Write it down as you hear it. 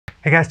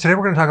Hey guys, today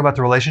we're going to talk about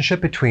the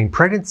relationship between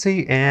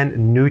pregnancy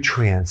and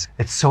nutrients.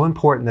 It's so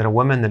important that a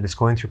woman that is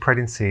going through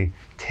pregnancy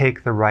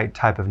take the right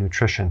type of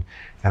nutrition.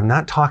 I'm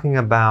not talking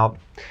about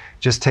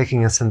just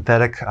taking a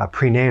synthetic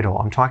prenatal.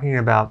 I'm talking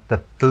about the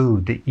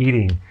food, the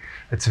eating.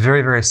 It's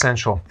very, very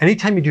essential.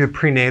 Anytime you do a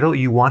prenatal,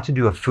 you want to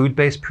do a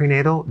food-based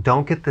prenatal.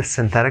 Don't get the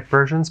synthetic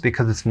versions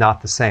because it's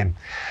not the same.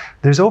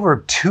 There's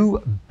over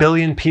 2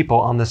 billion people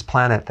on this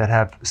planet that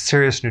have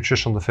serious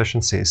nutritional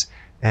deficiencies.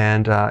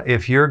 And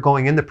if you're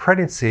going into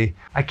pregnancy,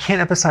 I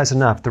can't emphasize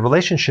enough the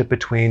relationship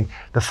between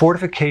the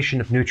fortification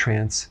of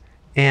nutrients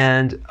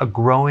and a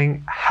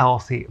growing,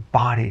 healthy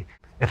body.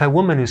 If a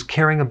woman who's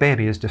carrying a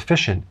baby is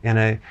deficient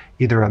in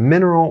either a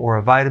mineral or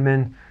a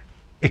vitamin,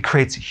 it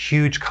creates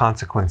huge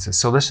consequences.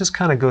 So let's just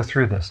kind of go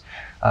through this.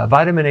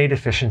 Vitamin A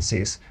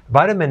deficiencies.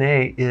 Vitamin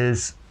A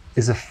is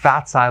a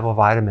fat-soluble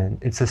vitamin.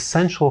 It's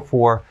essential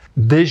for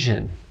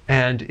vision.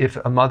 And if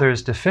a mother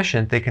is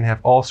deficient, they can have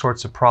all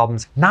sorts of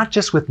problems, not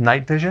just with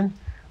night vision,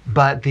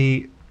 but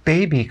the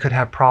baby could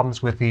have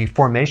problems with the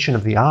formation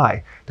of the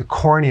eye, the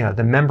cornea,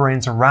 the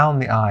membranes around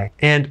the eye.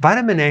 And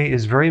vitamin A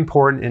is very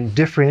important in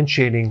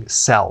differentiating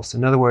cells.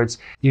 In other words,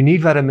 you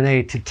need vitamin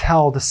A to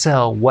tell the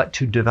cell what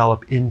to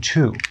develop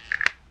into.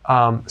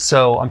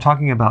 So I'm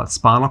talking about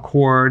spinal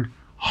cord,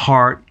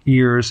 heart,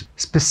 ears,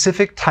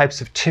 specific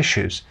types of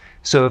tissues.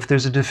 So if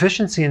there's a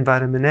deficiency in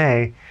vitamin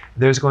A,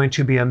 there's going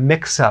to be a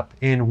mix-up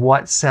in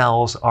what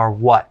cells are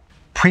what.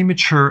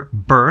 Premature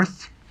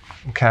birth,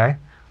 okay,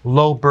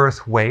 low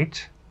birth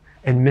weight,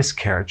 and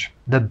miscarriage.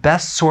 The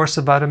best source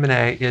of vitamin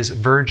A is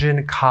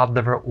virgin cod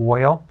liver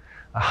oil.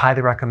 I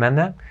highly recommend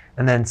that.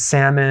 And then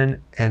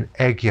salmon and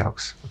egg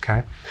yolks,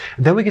 okay?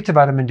 And then we get to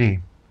vitamin D.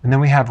 And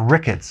then we have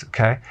rickets,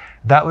 okay?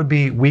 That would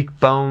be weak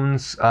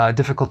bones,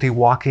 difficulty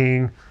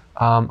walking,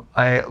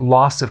 a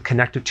loss of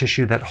connective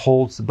tissue that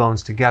holds the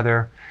bones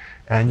together.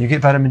 And you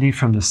get vitamin D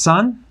from the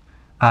sun,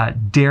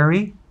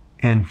 dairy,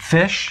 and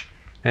fish,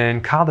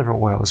 and cod liver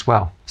oil as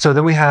well. So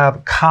then we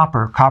have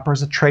copper. Copper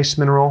is a trace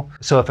mineral.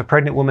 So if a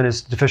pregnant woman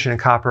is deficient in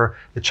copper,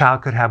 the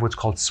child could have what's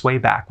called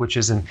swayback, which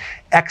is an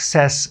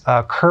excess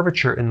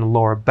curvature in the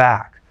lower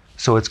back.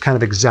 So it's kind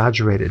of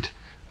exaggerated.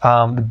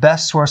 The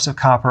best source of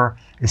copper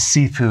is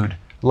seafood,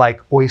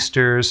 like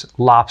oysters,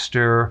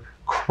 lobster,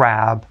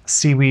 crab,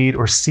 seaweed,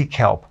 or sea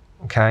kelp.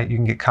 Okay, you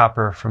can get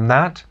copper from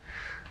that.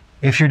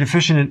 If you're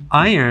deficient in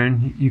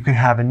iron, you can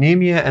have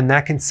anemia, and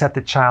that can set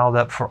the child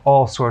up for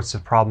all sorts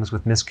of problems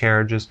with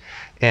miscarriages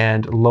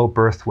and low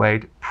birth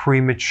weight,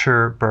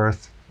 premature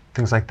birth,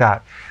 things like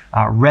that.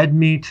 Red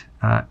meat,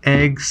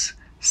 eggs,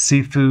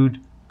 seafood,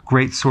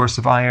 great source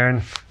of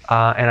iron,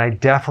 and I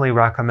definitely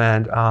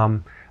recommend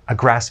a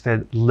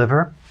grass-fed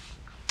liver.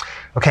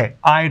 Okay,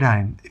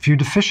 iodine. If you're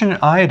deficient in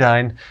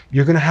iodine,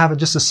 you're going to have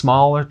just a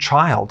smaller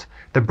child.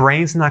 The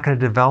brain's not going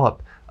to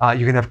develop.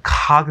 You're going to have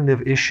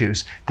cognitive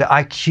issues. The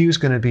IQ is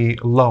going to be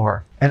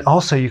lower. And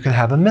also you can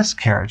have a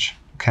miscarriage,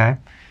 okay?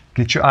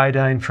 Get your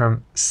iodine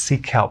from sea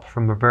kelp,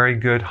 from a very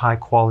good high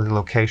quality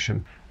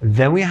location.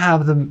 Then we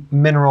have the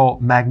mineral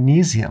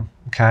magnesium,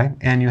 okay?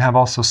 And you have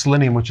also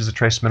selenium, which is a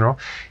trace mineral.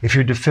 If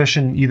you're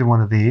deficient in either one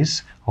of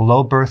these, a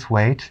low birth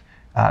weight,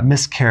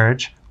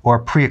 miscarriage, or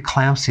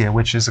preeclampsia,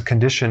 which is a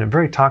condition, a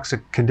very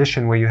toxic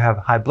condition where you have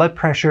high blood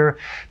pressure,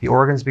 the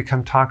organs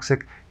become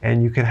toxic,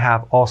 and you can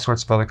have all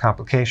sorts of other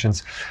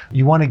complications.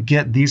 You want to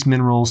get these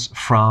minerals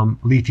from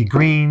leafy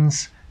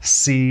greens,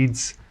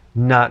 seeds,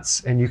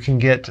 nuts, and you can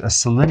get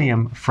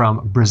selenium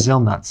from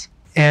Brazil nuts.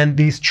 And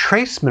these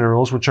trace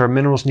minerals, which are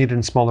minerals needed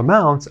in small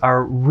amounts,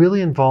 are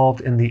really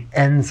involved in the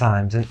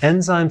enzymes. And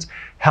enzymes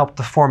help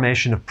the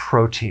formation of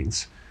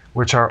proteins,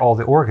 which are all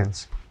the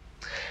organs.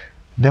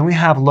 Then we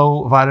have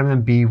low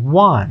vitamin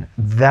B1.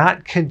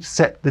 That could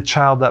set the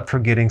child up for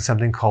getting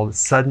something called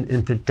sudden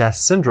infant death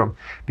syndrome,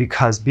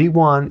 because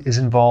B1 is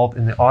involved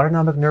in the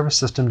autonomic nervous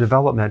system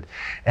development,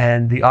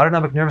 and the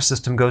autonomic nervous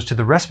system goes to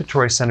the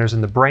respiratory centers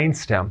in the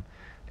brainstem,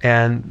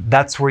 and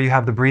that's where you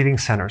have the breathing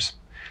centers.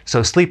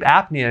 So sleep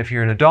apnea if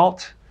you're an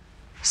adult,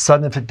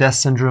 sudden infant death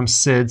syndrome,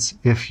 SIDS,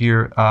 if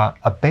you're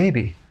a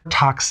baby.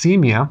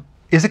 Toxemia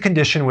is a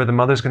condition where the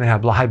mother's going to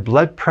have high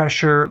blood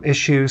pressure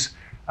issues,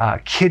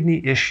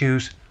 kidney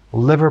issues,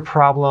 liver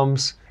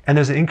problems, and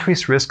there's an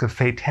increased risk of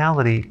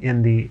fatality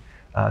in the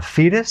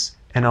fetus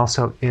and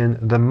also in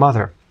the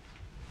mother.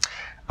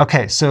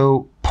 Okay,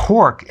 so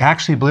pork,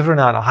 actually, believe it or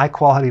not, a high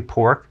quality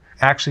pork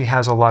actually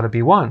has a lot of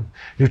B1.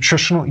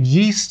 Nutritional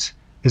yeast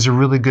is a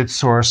really good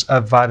source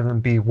of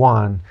vitamin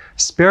B1.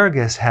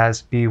 Asparagus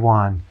has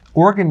B1.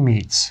 Organ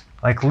meats,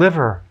 like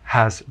liver,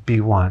 has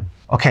B1.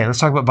 Okay, let's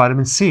talk about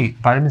vitamin C.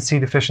 Vitamin C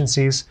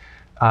deficiencies.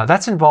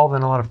 That's involved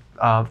in a lot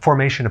of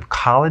formation of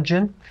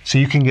collagen, so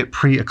you can get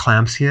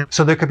preeclampsia.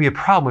 So there could be a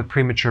problem with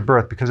premature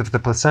birth, because if the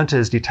placenta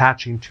is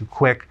detaching too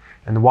quick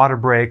and the water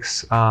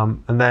breaks,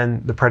 and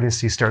then the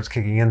pregnancy starts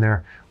kicking in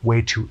there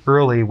way too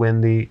early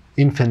when the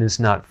infant is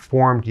not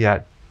formed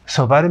yet.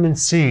 So vitamin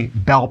C,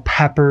 bell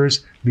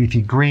peppers,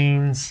 leafy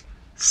greens,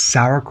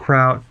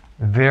 sauerkraut,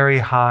 very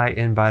high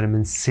in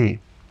vitamin C,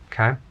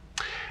 okay?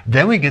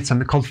 Then we get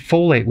something called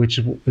folate, which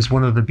is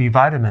one of the B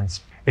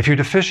vitamins. If you're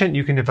deficient,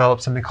 you can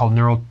develop something called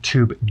neural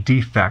tube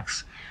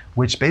defects,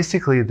 which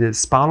basically the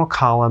spinal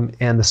column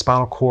and the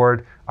spinal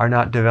cord are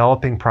not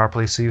developing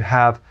properly. So you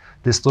have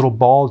this little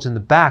bulge in the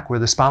back where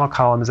the spinal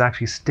column is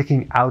actually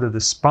sticking out of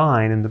the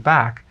spine in the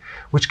back,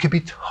 which could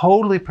be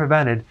totally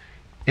prevented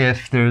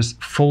if there's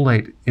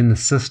folate in the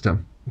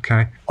system.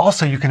 Okay.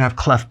 Also, you can have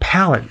cleft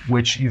palate,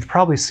 which you've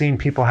probably seen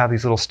people have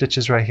these little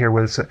stitches right here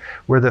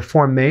where the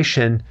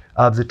formation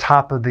of the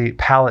top of the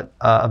palate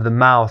of the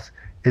mouth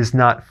is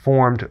not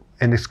formed,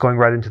 and it's going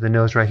right into the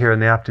nose right here,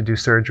 and they have to do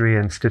surgery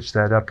and stitch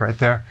that up right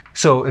there.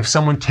 So if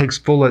someone takes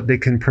folate, they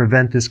can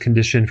prevent this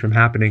condition from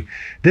happening.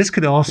 This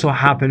could also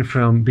happen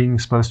from being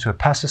exposed to a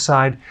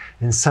pesticide,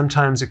 and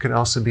sometimes it could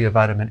also be a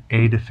vitamin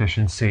A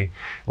deficiency.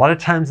 A lot of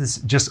times it's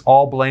just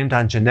all blamed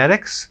on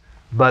genetics,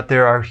 but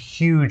there are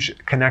huge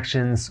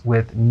connections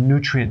with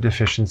nutrient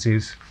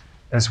deficiencies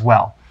as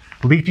well.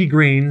 Leafy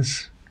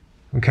greens,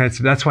 okay,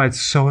 so that's why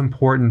it's so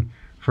important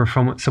for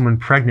someone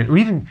pregnant, or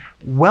even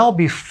well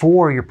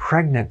before you're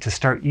pregnant, to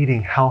start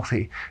eating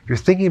healthy. If you're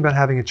thinking about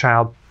having a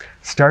child,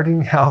 start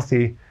eating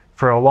healthy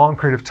for a long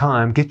period of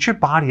time, get your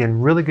body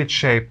in really good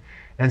shape,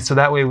 and so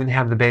that way when you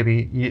have the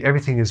baby,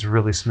 everything is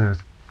really smooth.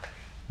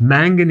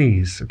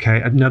 Manganese,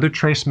 okay, another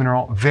trace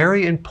mineral,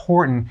 very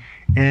important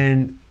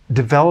in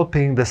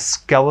developing the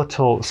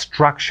skeletal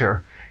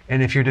structure.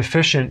 And if you're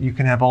deficient, you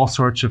can have all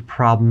sorts of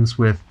problems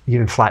with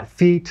even flat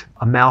feet,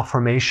 a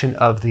malformation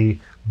of the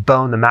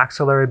bone, the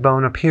maxillary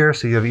bone up here.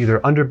 So you have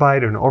either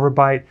underbite or an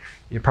overbite.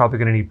 You're probably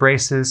going to need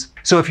braces.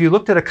 So if you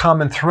looked at a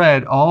common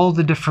thread, all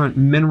the different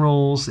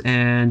minerals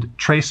and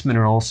trace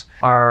minerals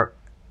are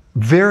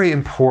very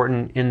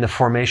important in the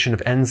formation of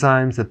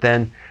enzymes that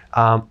then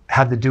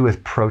have to do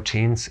with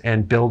proteins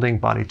and building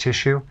body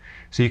tissue.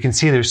 So you can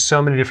see there's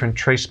so many different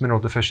trace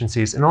mineral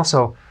deficiencies, and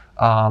also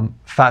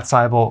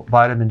fat-soluble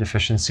vitamin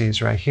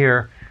deficiencies right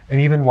here, and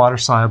even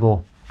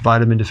water-soluble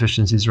vitamin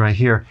deficiencies right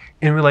here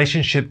in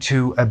relationship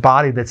to a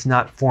body that's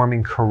not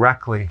forming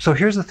correctly. So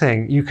here's the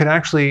thing, you can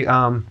actually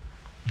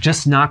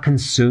just not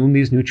consume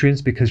these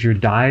nutrients because your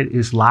diet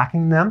is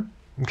lacking them.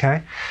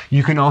 Okay.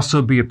 You can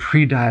also be a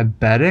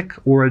pre-diabetic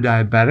or a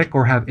diabetic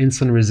or have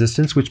insulin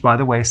resistance, which, by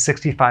the way,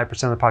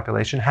 65% of the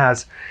population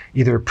has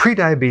either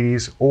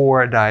pre-diabetes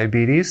or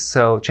diabetes.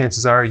 So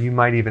chances are you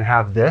might even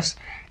have this,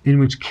 in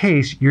which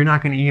case you're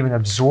not going to even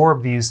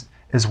absorb these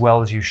as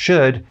well as you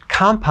should,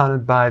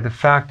 compounded by the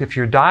fact if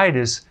your diet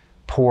is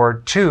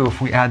poor too,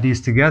 if we add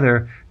these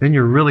together, then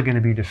you're really going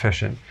to be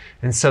deficient.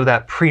 And so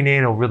that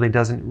prenatal really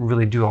doesn't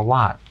really do a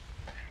lot.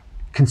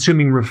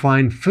 Consuming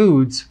refined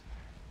foods,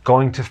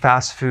 going to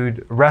fast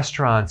food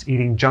restaurants,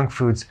 eating junk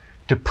foods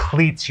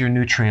depletes your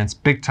nutrients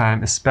big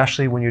time,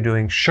 especially when you're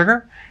doing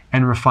sugar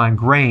and refined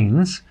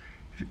grains.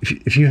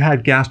 If you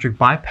had gastric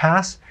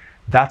bypass,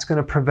 that's going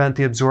to prevent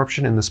the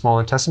absorption in the small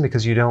intestine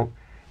because you don't,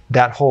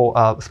 that whole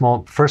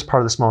first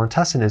part of the small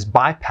intestine is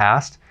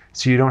bypassed,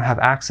 so you don't have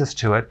access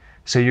to it,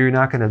 so you're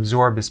not going to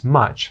absorb as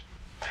much.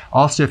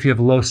 Also, if you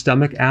have low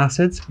stomach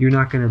acids, you're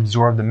not going to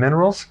absorb the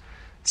minerals,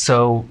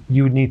 so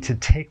you would need to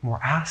take more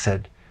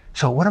acid.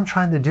 So what I'm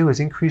trying to do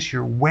is increase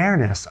your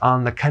awareness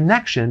on the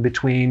connection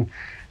between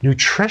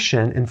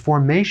nutrition and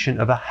formation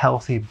of a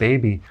healthy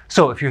baby.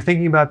 So if you're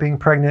thinking about being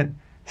pregnant,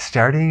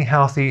 start eating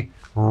healthy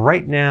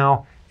right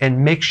now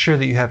and make sure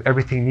that you have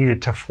everything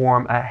needed to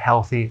form a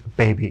healthy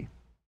baby.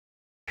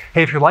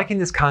 Hey, if you're liking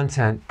this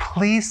content,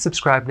 please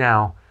subscribe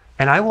now,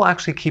 and I will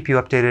actually keep you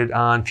updated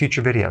on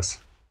future videos.